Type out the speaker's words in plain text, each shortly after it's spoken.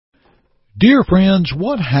Dear friends,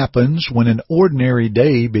 what happens when an ordinary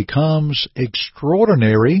day becomes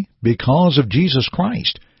extraordinary because of Jesus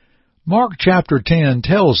Christ? Mark chapter 10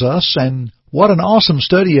 tells us, and what an awesome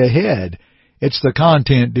study ahead. It's the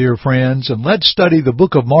content, dear friends, and let's study the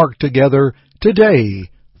book of Mark together today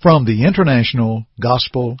from the International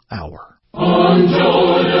Gospel Hour. On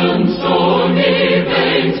Jordan's stormy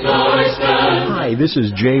banks I stand. Hi, this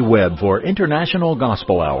is Jay Webb for International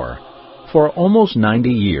Gospel Hour. For almost 90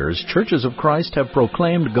 years, Churches of Christ have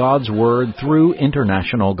proclaimed God's Word through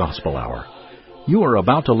International Gospel Hour. You are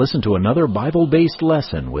about to listen to another Bible-based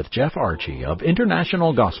lesson with Jeff Archie of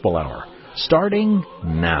International Gospel Hour, starting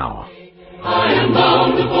now. I am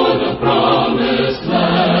bound for the promised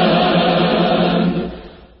land.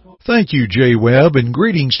 Thank you, Jay Webb, and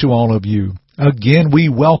greetings to all of you. Again, we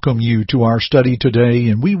welcome you to our study today,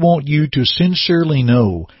 and we want you to sincerely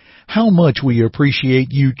know how much we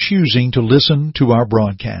appreciate you choosing to listen to our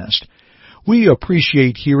broadcast. We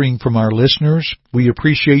appreciate hearing from our listeners. We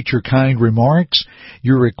appreciate your kind remarks,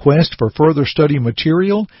 your request for further study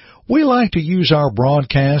material. We like to use our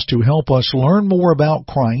broadcast to help us learn more about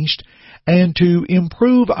Christ and to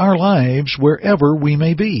improve our lives wherever we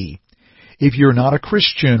may be. If you're not a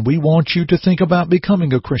Christian, we want you to think about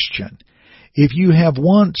becoming a Christian. If you have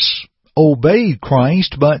once obeyed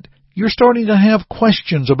Christ, but you're starting to have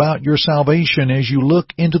questions about your salvation as you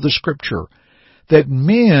look into the Scripture, that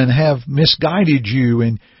men have misguided you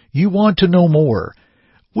and you want to know more,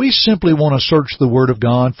 we simply want to search the Word of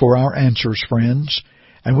God for our answers, friends,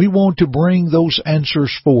 and we want to bring those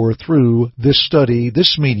answers forth through this study,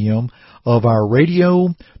 this medium of our radio,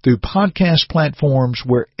 through podcast platforms,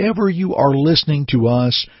 wherever you are listening to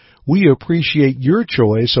us. We appreciate your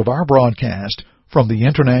choice of our broadcast from the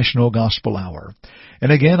International Gospel Hour.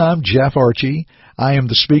 And again, I'm Jeff Archie. I am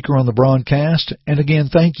the speaker on the broadcast. And again,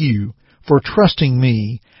 thank you for trusting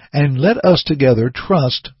me, and let us together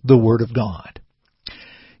trust the Word of God.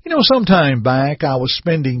 You know, some time back I was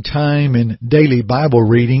spending time in daily Bible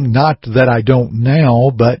reading, not that I don't now,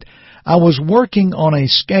 but I was working on a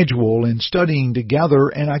schedule and studying together,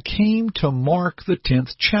 and I came to Mark the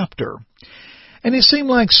 10th chapter. And it seemed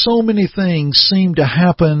like so many things seemed to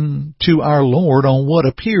happen to our Lord on what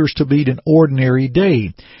appears to be an ordinary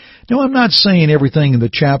day. Now, I'm not saying everything in the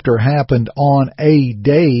chapter happened on a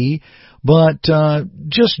day, but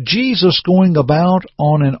just Jesus going about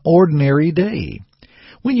on an ordinary day.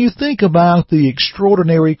 When you think about the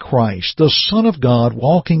extraordinary Christ, the Son of God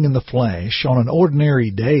walking in the flesh on an ordinary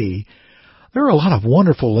day, there are a lot of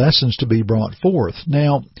wonderful lessons to be brought forth.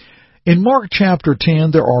 Now, in Mark chapter 10,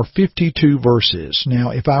 there are 52 verses. Now,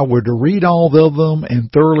 if I were to read all of them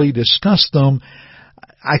and thoroughly discuss them,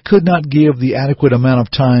 I could not give the adequate amount of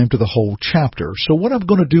time to the whole chapter. So what I'm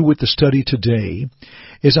going to do with the study today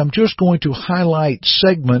is I'm just going to highlight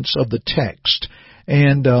segments of the text.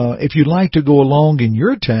 And if you'd like to go along in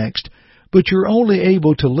your text, but you're only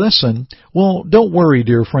able to listen, well, don't worry,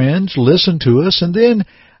 dear friends. Listen to us, and then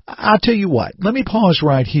I'll tell you what, let me pause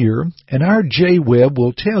right here, and our Jay Webb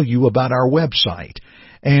will tell you about our website.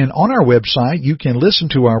 And on our website, you can listen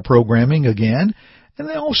to our programming again, and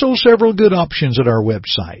there are also several good options at our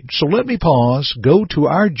website. So let me pause, go to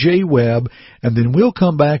our Jay Webb, and then we'll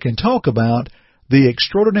come back and talk about the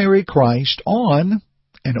extraordinary Christ on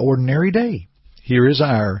an ordinary day. Here is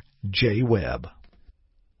our Jay Webb.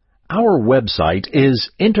 Our website is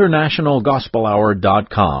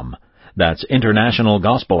internationalgospelhour.com. That's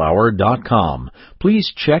internationalgospelhour.com.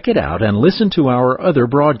 Please check it out and listen to our other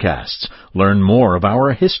broadcasts. Learn more of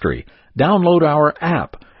our history. Download our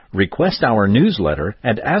app. Request our newsletter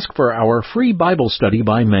and ask for our free Bible study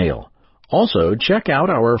by mail. Also, check out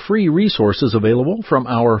our free resources available from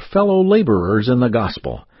our fellow laborers in the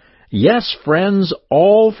gospel. Yes, friends,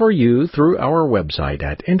 all for you through our website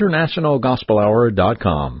at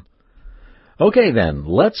internationalgospelhour.com. Okay then,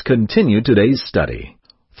 let's continue today's study.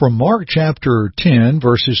 From Mark chapter 10,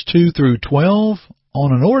 verses 2 through 12,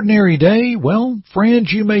 on an ordinary day, well,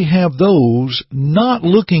 friends, you may have those not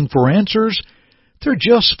looking for answers. They're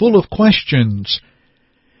just full of questions.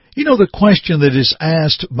 You know, the question that is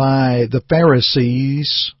asked by the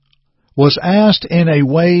Pharisees was asked in a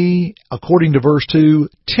way, according to verse 2,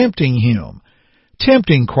 tempting Him,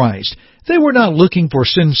 tempting Christ. They were not looking for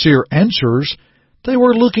sincere answers. They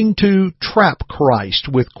were looking to trap Christ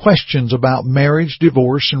with questions about marriage,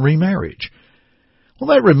 divorce, and remarriage. Well,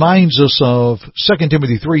 that reminds us of 2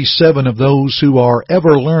 Timothy 3:7 of those who are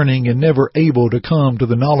ever learning and never able to come to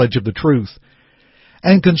the knowledge of the truth.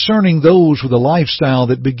 And concerning those with a lifestyle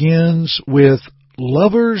that begins with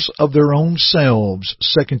lovers of their own selves,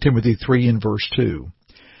 2 Timothy 3 and verse 2.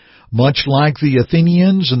 Much like the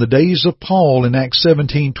Athenians in the days of Paul in Acts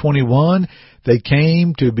 17:21, they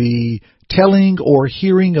came to be telling or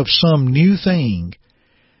hearing of some new thing.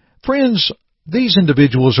 Friends, these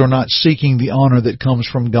individuals are not seeking the honor that comes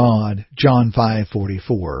from God, John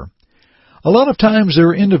 5:44. A lot of times there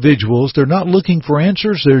are individuals, they're not looking for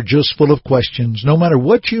answers, they're just full of questions. No matter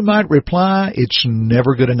what you might reply, it's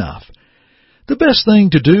never good enough. The best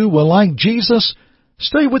thing to do, well, like Jesus,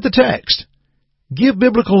 stay with the text. Give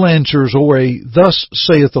biblical answers or a "Thus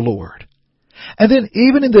saith the Lord." And then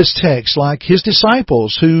even in this text, like his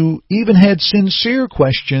disciples who even had sincere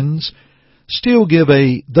questions, still give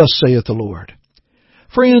a "Thus saith the Lord."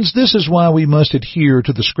 Friends, this is why we must adhere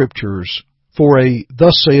to the Scriptures for a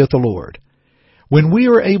 "Thus saith the Lord." When we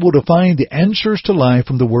are able to find the answers to life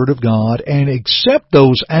from the Word of God and accept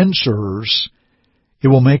those answers, it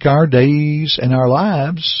will make our days and our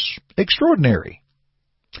lives extraordinary.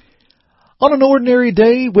 On an ordinary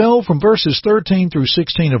day, well, from verses 13 through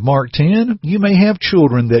 16 of Mark 10, you may have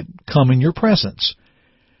children that come in your presence.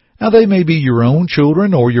 Now, they may be your own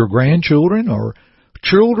children or your grandchildren or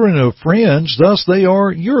children of friends, thus they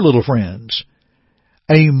are your little friends.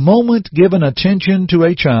 A moment given attention to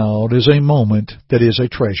a child is a moment that is a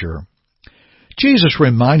treasure. Jesus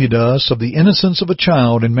reminded us of the innocence of a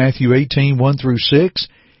child in Matthew 18:1 through 6.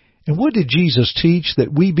 And what did Jesus teach?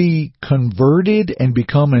 That we be converted and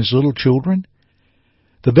become as little children?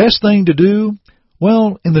 The best thing to do?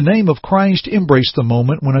 Well, in the name of Christ, embrace the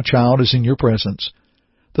moment when a child is in your presence.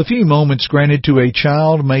 The few moments granted to a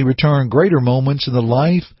child may return greater moments in the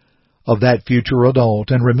life of that future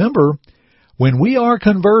adult. And remember, when we are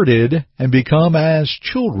converted and become as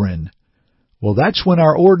children, well, that's when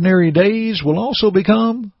our ordinary days will also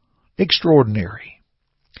become extraordinary.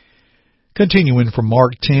 Continuing from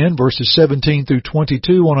Mark 10, verses 17 through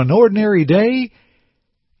 22, on an ordinary day,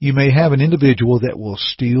 you may have an individual that will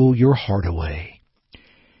steal your heart away.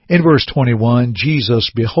 In verse 21, Jesus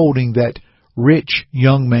beholding that rich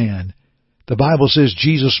young man, the Bible says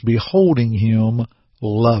Jesus beholding him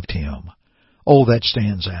loved him. Oh, that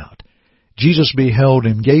stands out. Jesus beheld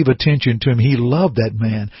him, gave attention to him. He loved that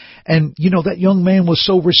man. And, that young man was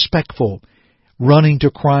so respectful, running to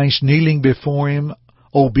Christ, kneeling before him,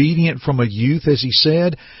 obedient from a youth, as he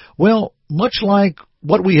said. Well, much like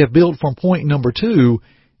what we have built from point number 2,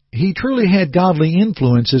 he truly had godly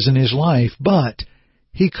influences in his life, but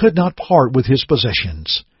he could not part with his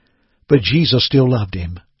possessions. But Jesus still loved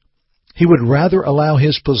him. He would rather allow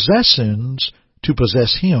his possessions to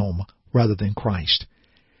possess him rather than Christ.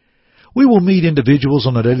 We will meet individuals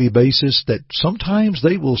on a daily basis that sometimes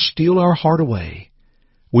they will steal our heart away.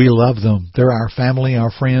 We love them. They're our family,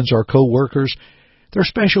 our friends, our co-workers. They're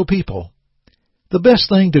special people. The best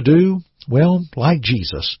thing to do, well, like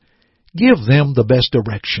Jesus, give them the best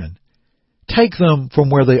direction. Take them from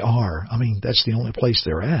where they are. That's the only place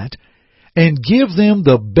they're at. And give them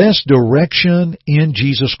the best direction in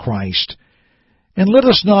Jesus Christ. And let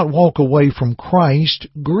us not walk away from Christ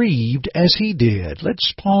grieved as he did.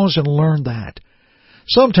 Let's pause and learn that.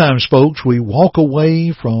 Sometimes, folks, we walk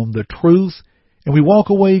away from the truth and we walk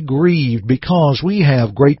away grieved because we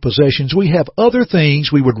have great possessions. We have other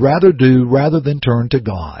things we would rather do rather than turn to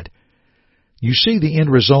God. You see the end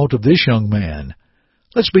result of this young man.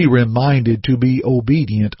 Let's be reminded to be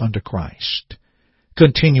obedient unto Christ.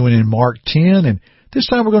 Continuing in Mark 10, and this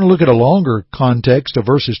time we're going to look at a longer context of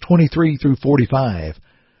verses 23 through 45.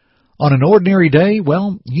 On an ordinary day,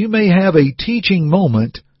 well, you may have a teaching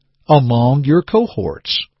moment among your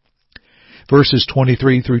cohorts. Verses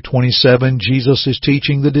 23 through 27, Jesus is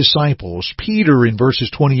teaching the disciples. Peter in verses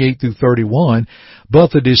 28 through 31,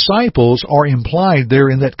 but the disciples are implied there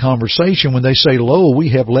in that conversation when they say, "Lo, we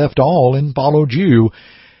have left all and followed you."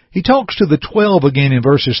 He talks to the 12 again in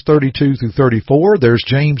verses 32 through 34. There's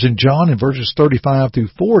James and John in verses 35 through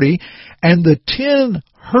 40. And the 10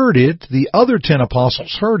 heard it, the other 10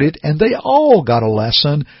 apostles heard it, and they all got a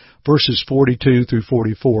lesson, verses 42 through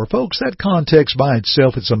 44. Folks, that context by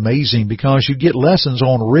itself is amazing because you get lessons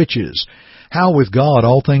on riches, how with God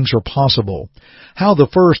all things are possible, how the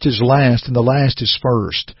first is last and the last is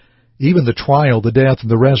first, even the trial, the death,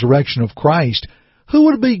 and the resurrection of Christ. Who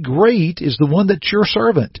would be great is the one that's your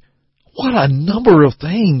servant. What a number of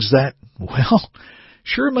things that, well,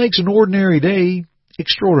 sure makes an ordinary day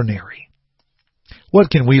extraordinary. What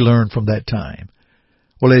can we learn from that time?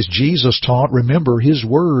 Well, as Jesus taught, remember, His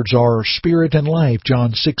words are spirit and life,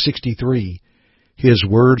 John 6:63. His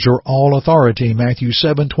words are all authority, Matthew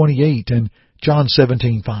 7:28 and John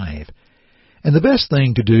 17:5. And the best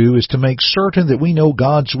thing to do is to make certain that we know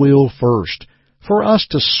God's will first, for us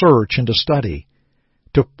to search and to study,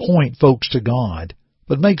 to point folks to God,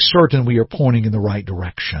 but make certain we are pointing in the right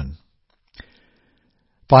direction.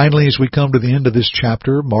 Finally, as we come to the end of this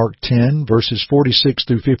chapter, Mark 10, verses 46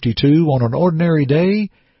 through 52, on an ordinary day,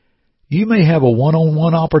 you may have a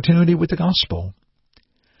one-on-one opportunity with the gospel.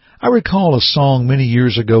 I recall a song many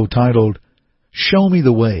years ago titled, "Show Me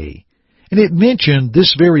the Way," and it mentioned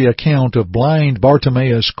this very account of blind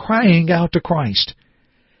Bartimaeus crying out to Christ.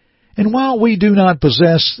 And while we do not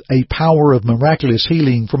possess a power of miraculous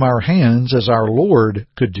healing from our hands as our Lord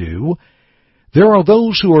could do, there are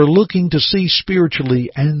those who are looking to see spiritually,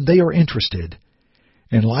 and they are interested.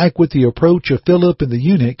 And like with the approach of Philip and the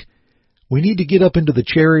eunuch, we need to get up into the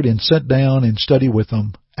chariot and sit down and study with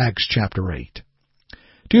them Acts chapter 8.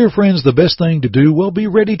 Dear friends, the best thing to do will be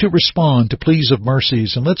ready to respond to pleas of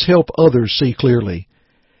mercies, and let's help others see clearly.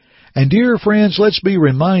 And dear friends, let's be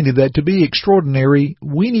reminded that to be extraordinary,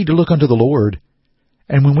 we need to look unto the Lord.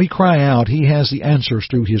 And when we cry out, He has the answers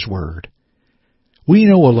through His Word. We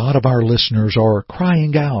know a lot of our listeners are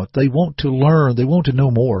crying out. They want to learn. They want to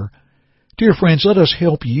know more. Dear friends, let us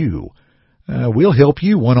help you. We'll help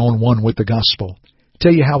you one-on-one with the gospel.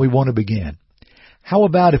 Tell you how we want to begin. How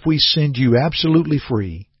about if we send you absolutely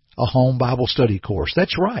free a home Bible study course?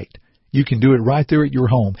 That's right. You can do it right there at your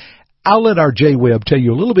home. I'll let our J. Webb tell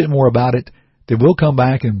you a little bit more about it. Then we'll come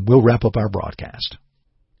back and we'll wrap up our broadcast.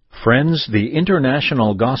 Friends, the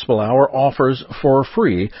International Gospel Hour offers for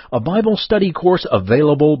free a Bible study course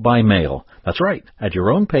available by mail. That's right. At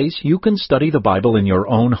your own pace, you can study the Bible in your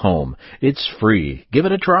own home. It's free. Give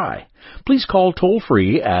it a try. Please call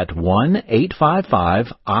toll-free at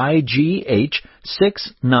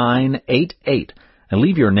 1-855-IGH-6988 and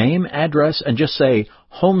leave your name, address, and just say,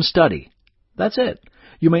 Home Study. That's it.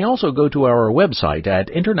 You may also go to our website at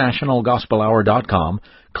internationalgospelhour.com,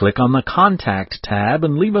 click on the Contact tab,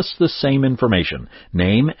 and leave us the same information,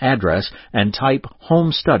 name, address, and type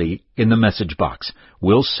Home Study in the message box.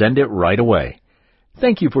 We'll send it right away.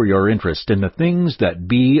 Thank you for your interest in the things that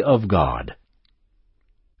be of God.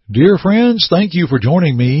 Dear friends, thank you for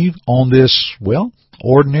joining me on this,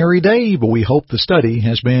 ordinary day, but we hope the study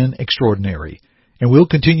has been extraordinary. And we'll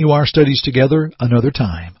continue our studies together another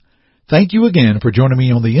time. Thank you again for joining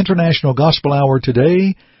me on the International Gospel Hour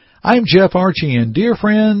today. I'm Jeff Archie, and dear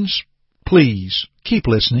friends, please keep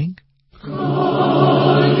listening.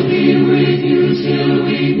 God be with you till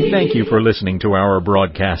we meet. Thank you for listening to our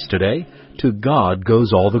broadcast today. To God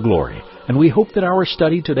goes all the glory, and we hope that our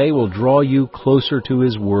study today will draw you closer to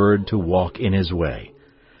His Word to walk in His way.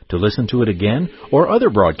 To listen to it again or other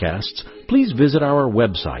broadcasts, please visit our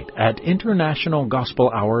website at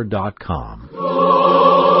internationalgospelhour.com.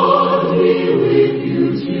 God be with you.